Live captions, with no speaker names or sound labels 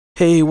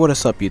Hey, what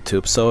is up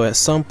YouTube? So at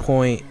some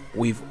point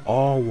we've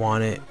all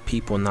wanted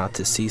people not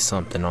to see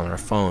something on our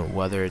phone,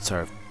 whether it's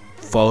our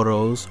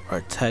photos,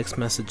 our text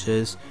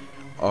messages,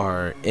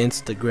 our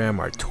Instagram,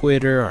 our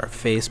Twitter, our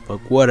Facebook,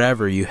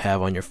 whatever you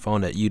have on your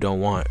phone that you don't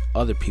want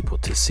other people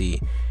to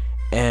see.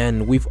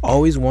 And we've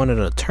always wanted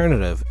an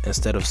alternative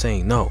instead of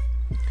saying no.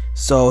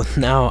 So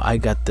now I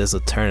got this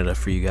alternative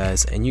for you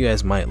guys, and you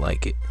guys might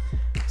like it.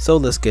 So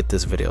let's get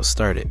this video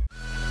started.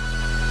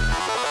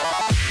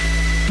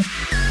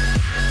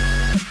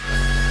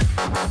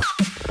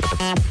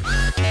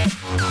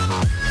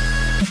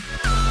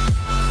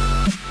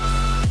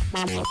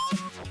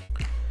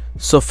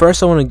 So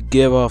first I want to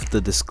give off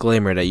the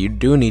disclaimer that you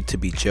do need to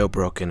be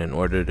jailbroken in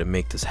order to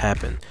make this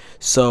happen.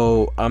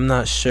 So I'm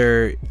not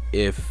sure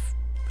if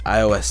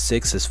iOS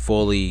 6 is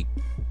fully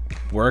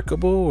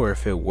workable or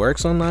if it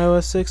works on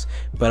iOS 6,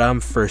 but I'm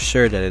for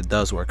sure that it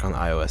does work on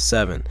iOS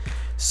 7.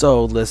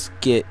 So let's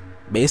get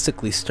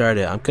basically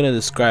started. I'm going to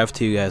describe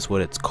to you guys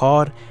what it's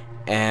called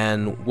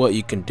and what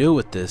you can do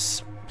with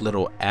this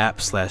little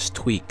app /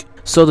 tweak.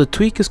 So the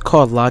tweak is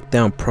called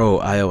LockDown Pro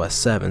iOS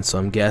 7, so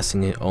I'm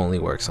guessing it only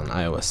works on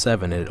iOS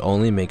 7. It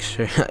only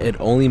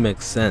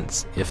makes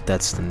sense if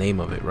that's the name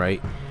of it, right?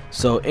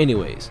 So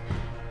anyways,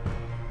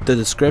 the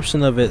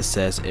description of it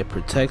says it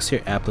protects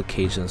your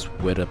applications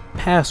with a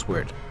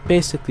password,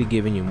 basically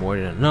giving you more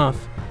than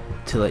enough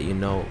to let you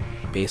know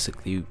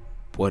basically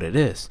what it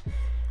is.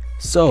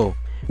 So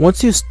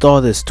once you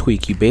install this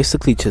tweak, you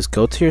basically just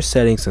go to your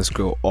settings and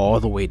scroll all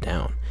the way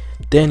down.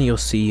 Then you'll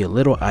see a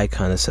little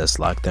icon that says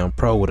LockDown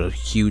Pro with a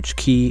huge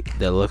key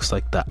that looks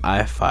like the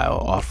I file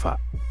off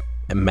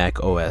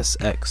Mac OS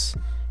X,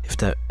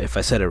 if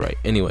I said it right.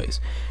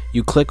 Anyways,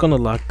 you click on the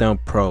LockDown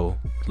Pro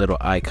little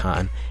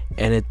icon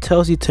and it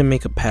tells you to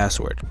make a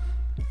password.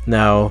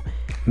 Now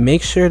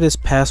make sure this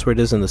password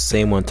isn't the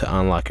same one to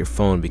unlock your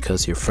phone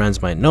because your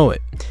friends might know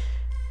it.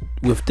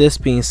 With this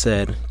being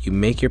said, you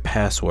make your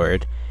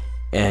password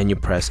and you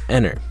press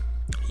enter.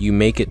 You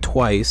make it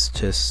twice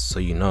just so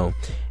you know,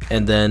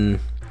 and then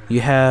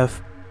you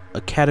have a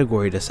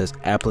category that says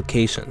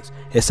applications.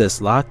 It says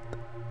locked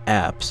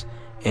apps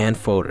and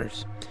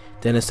folders.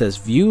 Then it says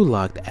view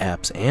locked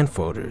apps and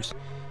folders.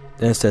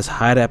 Then it says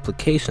hide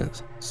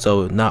applications.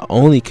 So not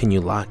only can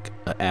you lock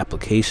an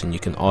application, you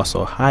can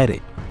also hide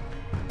it.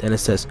 Then it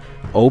says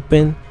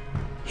open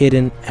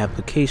hidden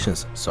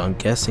applications. So I'm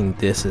guessing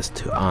this is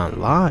to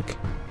unlock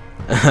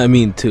to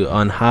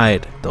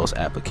unhide those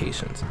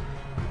applications.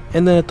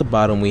 And then at the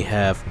bottom we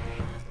have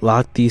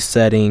lock these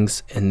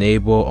settings,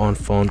 enable on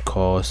phone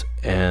calls,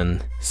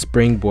 and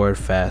springboard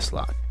fast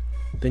lock.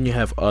 Then you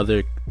have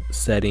other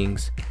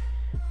settings,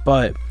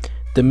 but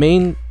the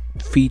main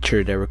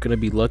feature that we're going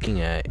to be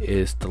looking at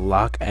is the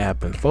lock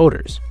app and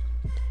folders.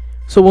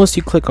 So once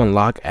you click on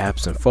lock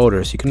apps and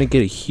folders, you're going to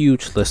get a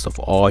huge list of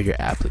all your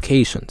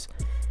applications.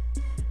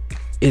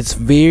 It's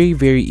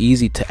very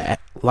easy to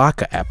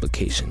lock an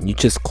application. You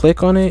just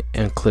click on it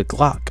and click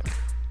lock.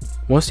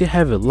 Once you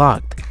have it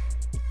locked,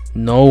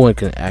 no one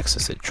can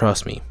access it,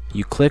 trust me.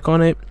 You click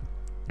on it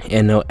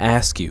and they'll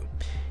ask you.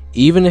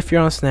 Even if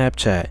you're on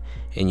Snapchat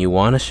and you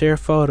want to share a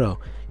photo,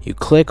 you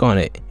click on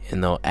it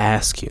and they'll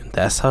ask you.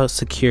 That's how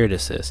secure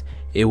this is.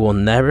 It will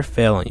never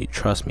fail on you,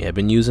 trust me. I've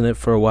been using it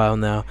for a while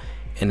now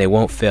and it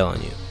won't fail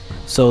on you.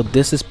 So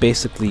this is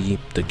basically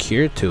the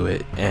cure to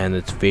it, and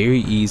it's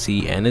very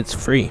easy and it's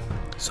free.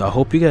 So I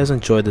hope you guys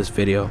enjoyed this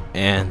video,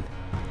 and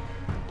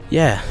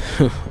yeah,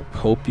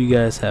 hope you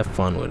guys have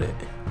fun with it.